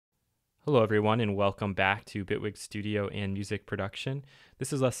Hello everyone and welcome back to Bitwig Studio and Music Production.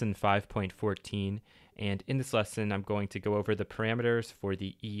 This is lesson 5.14, and in this lesson I'm going to go over the parameters for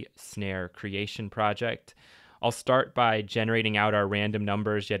the E-Snare creation project. I'll start by generating out our random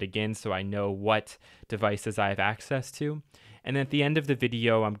numbers yet again so I know what devices I have access to. And then at the end of the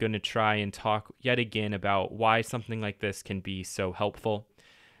video I'm going to try and talk yet again about why something like this can be so helpful.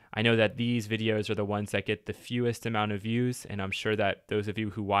 I know that these videos are the ones that get the fewest amount of views, and I'm sure that those of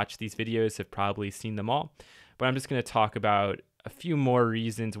you who watch these videos have probably seen them all. But I'm just going to talk about a few more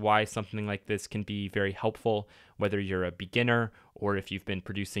reasons why something like this can be very helpful, whether you're a beginner or if you've been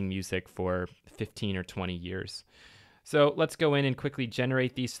producing music for 15 or 20 years. So let's go in and quickly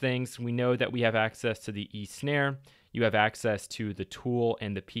generate these things. We know that we have access to the E-Snare. You have access to the tool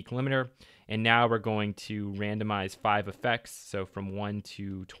and the peak limiter. And now we're going to randomize 5 effects, so from 1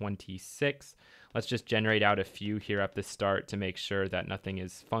 to 26. Let's just generate out a few here at the start to make sure that nothing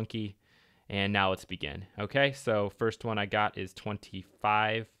is funky. And now let's begin. Okay, so first one I got is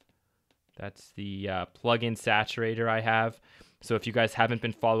 25. That's the plugin saturator I have. So if you guys haven't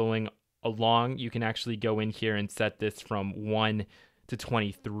been following along, you can actually go in here and set this from 1 to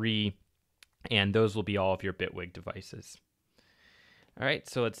 23, and those will be all of your Bitwig devices. All right,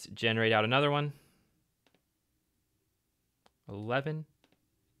 so let's generate out another one. 11.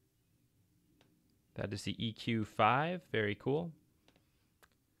 That is the EQ5, very cool.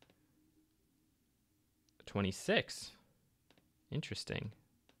 26, interesting.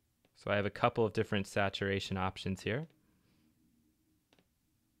 So I have a couple of different saturation options here.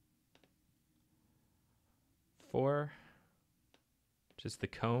 4, just the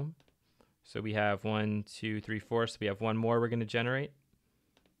comb. So we have 1, 2, 3, 4. So we have one more we're going to generate.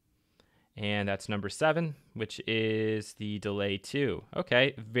 And that's number 7, which is the delay 2.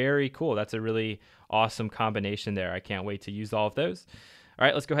 Okay, very cool. That's a really awesome combination there. I can't wait to use all of those. All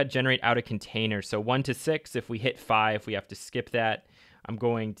right, let's go ahead and generate out a container. So 1 to 6, if we hit 5, we have to skip that. I'm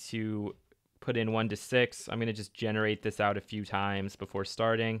going to put in 1 to 6. I'm going to just generate this out a few times before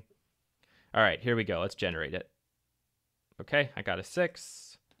starting. All right, here we go. Let's generate it. Okay, I got a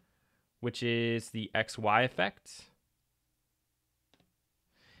 6, which is the XY effect.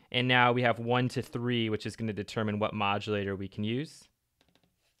 And now we have 1 to 3, which is going to determine what modulator we can use.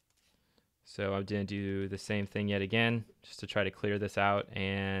 So I'm going to do the same thing yet again, just to try to clear this out.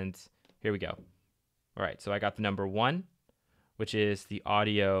 And here we go. All right, so I got the number 1, which is the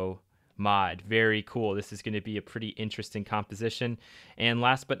audio mod. Very cool. This is going to be a pretty interesting composition. And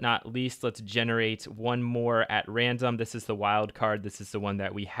last but not least, let's generate one more at random. This is the wild card. This is the one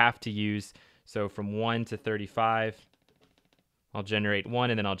that we have to use. So from 1 to 35. I'll generate one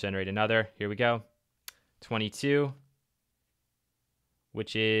and then I'll generate another. Here we go. 22,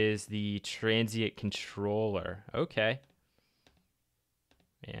 which is the transient controller. Okay.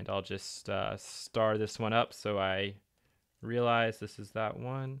 And I'll just star this one up so I realize this is that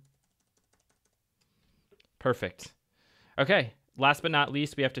one. Perfect. Okay. Last but not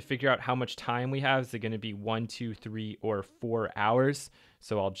least, we have to figure out how much time we have. Is it going to be 1, 2, 3, or 4 hours?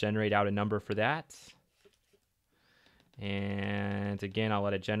 So I'll generate out a number for that. And again, I'll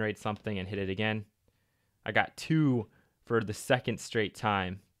let it generate something and hit it again. I got 2 for the second straight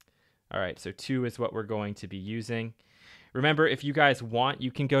time. All right, so 2 is what we're going to be using. Remember, if you guys want,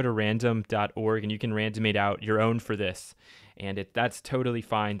 you can go to random.org and you can randomate out your own for this. And that's totally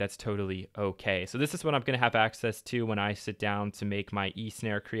fine. That's totally okay. So this is what I'm going to have access to when I sit down to make my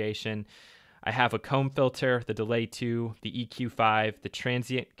E-Snare creation. I have a comb filter, the delay 2, the EQ5, the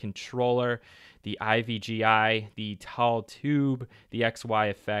transient controller, the IVGI, the tall tube, the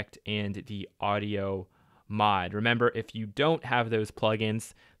XY effect, and the audio mod. Remember, if you don't have those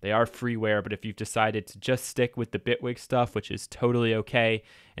plugins, they are freeware, but if you've decided to just stick with the Bitwig stuff, which is totally okay.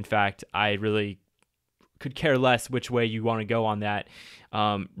 In fact, I really could care less which way you want to go on that.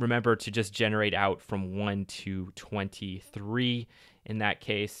 Remember to just generate out from 1 to 23 in that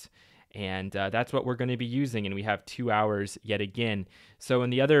case. And that's what we're going to be using, and we have 2 hours yet again. So in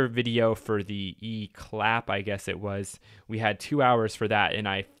the other video for the E-Clap, I guess it was, we had 2 hours for that, and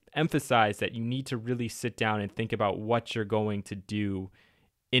I emphasized that you need to really sit down and think about what you're going to do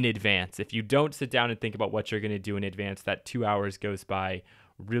in advance. If you don't sit down and think about what you're going to do in advance, that 2 hours goes by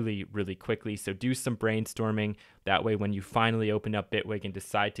really, really quickly. So do some brainstorming. That way, when you finally open up Bitwig and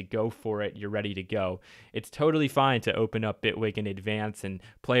decide to go for it, you're ready to go. It's totally fine to open up Bitwig in advance and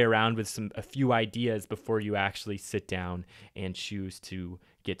play around with a few ideas before you actually sit down and choose to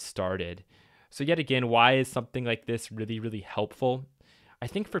get started. So yet again, why is something like this really, really helpful? I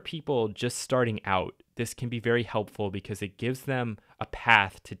think for people just starting out, this can be very helpful because it gives them a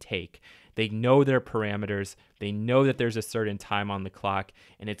path to take. They know their parameters. They know that there's a certain time on the clock,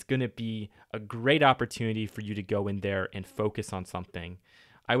 and it's going to be a great opportunity for you to go in there and focus on something.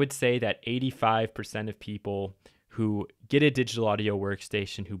 I would say that 85% of people who get a digital audio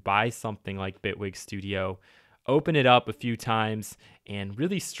workstation, who buy something like Bitwig Studio, open it up a few times and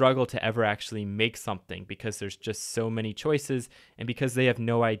really struggle to ever actually make something because there's just so many choices and because they have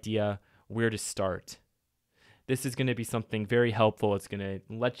no idea where to start. This is going to be something very helpful. It's going to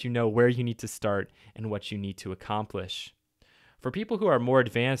let you know where you need to start and what you need to accomplish. For people who are more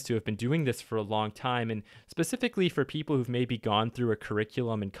advanced, who have been doing this for a long time, and specifically for people who've maybe gone through a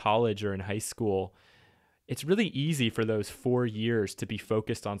curriculum in college or in high school, it's really easy for those 4 years to be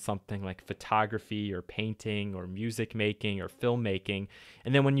focused on something like photography or painting or music making or filmmaking.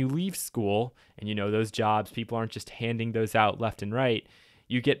 And then when you leave school and those jobs, people aren't just handing those out left and right,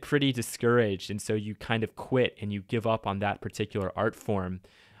 you get pretty discouraged. And so you kind of quit and you give up on that particular art form.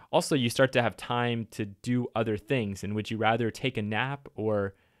 Also, you start to have time to do other things. And would you rather take a nap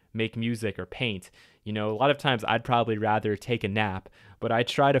or make music or paint? A lot of times I'd probably rather take a nap, but I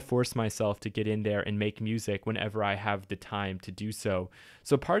try to force myself to get in there and make music whenever I have the time to do so.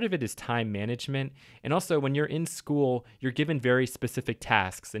 So part of it is time management. And also when you're in school, you're given very specific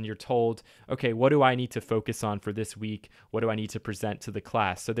tasks and you're told, okay, what do I need to focus on for this week? What do I need to present to the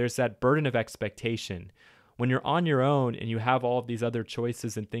class? So there's that burden of expectation. When you're on your own and you have all of these other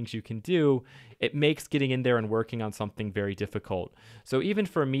choices and things you can do, it makes getting in there and working on something very difficult. So even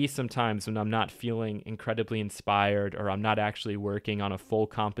for me, sometimes when I'm not feeling incredibly inspired or I'm not actually working on a full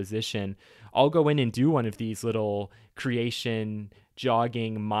composition, I'll go in and do one of these little creation,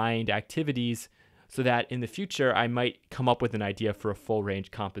 jogging, mind activities so that in the future, I might come up with an idea for a full range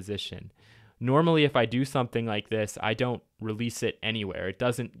composition. Normally, if I do something like this, I don't release it anywhere. It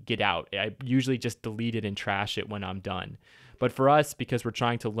doesn't get out. I usually just delete it and trash it when I'm done. But for us, because we're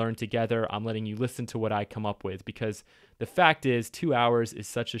trying to learn together, I'm letting you listen to what I come up with because the fact is 2 hours is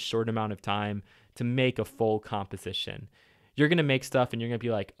such a short amount of time to make a full composition. You're going to make stuff and you're going to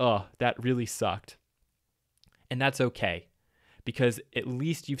be like, oh, that really sucked. And that's okay because at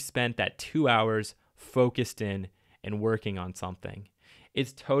least you've spent that 2 hours focused in and working on something.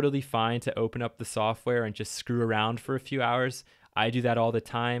 It's totally fine to open up the software and just screw around for a few hours. I do that all the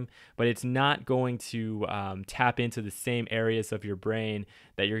time, but it's not going to tap into the same areas of your brain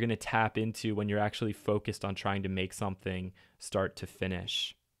that you're going to tap into when you're actually focused on trying to make something start to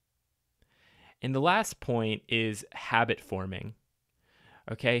finish. And the last point is habit forming.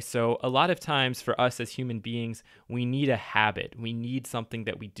 Okay, so a lot of times for us as human beings, we need a habit. We need something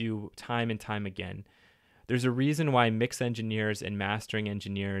that we do time and time again. There's a reason why mix engineers and mastering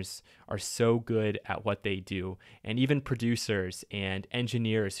engineers are so good at what they do, and even producers and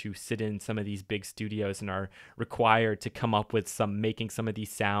engineers who sit in some of these big studios and are required to come up with making some of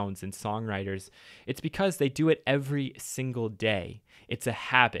these sounds, and songwriters. It's because they do it every single day. It's a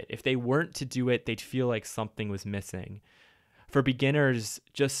habit. If they weren't to do it, they'd feel like something was missing. For beginners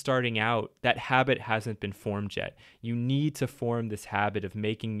just starting out, that habit hasn't been formed yet. You need to form this habit of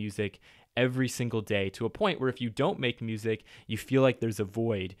making music every single day to a point where if you don't make music, you feel like there's a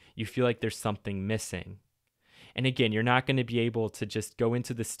void. You feel like there's something missing. And again, you're not going to be able to just go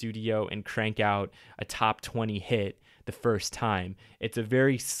into the studio and crank out a top 20 hit the first time. It's a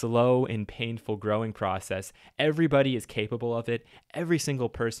very slow and painful growing process. Everybody is capable of it. Every single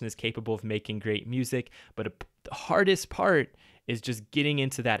person is capable of making great music, but the hardest part is just getting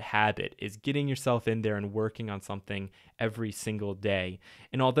into that habit, is getting yourself in there and working on something every single day.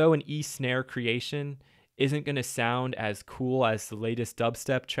 And although an E-Snare creation isn't going to sound as cool as the latest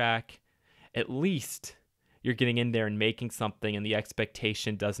dubstep track, at least you're getting in there and making something and the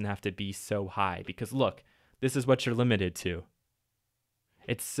expectation doesn't have to be so high. Because look, this is what you're limited to.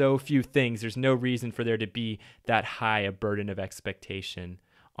 It's so few things. There's no reason for there to be that high a burden of expectation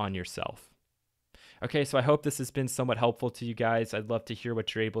on yourself. Okay, so I hope this has been somewhat helpful to you guys. I'd love to hear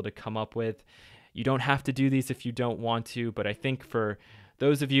what you're able to come up with. You don't have to do these if you don't want to, but I think for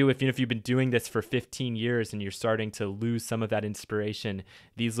those of you, if you've been doing this for 15 years and you're starting to lose some of that inspiration,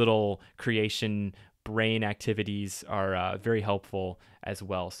 these little creation brain activities are very helpful as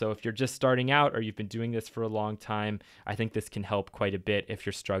well. So if you're just starting out or you've been doing this for a long time, I think this can help quite a bit if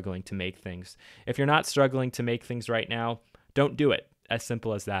you're struggling to make things. If you're not struggling to make things right now, don't do it. As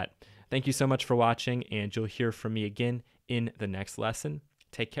simple as that. Thank you so much for watching, and you'll hear from me again in the next lesson.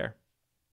 Take care.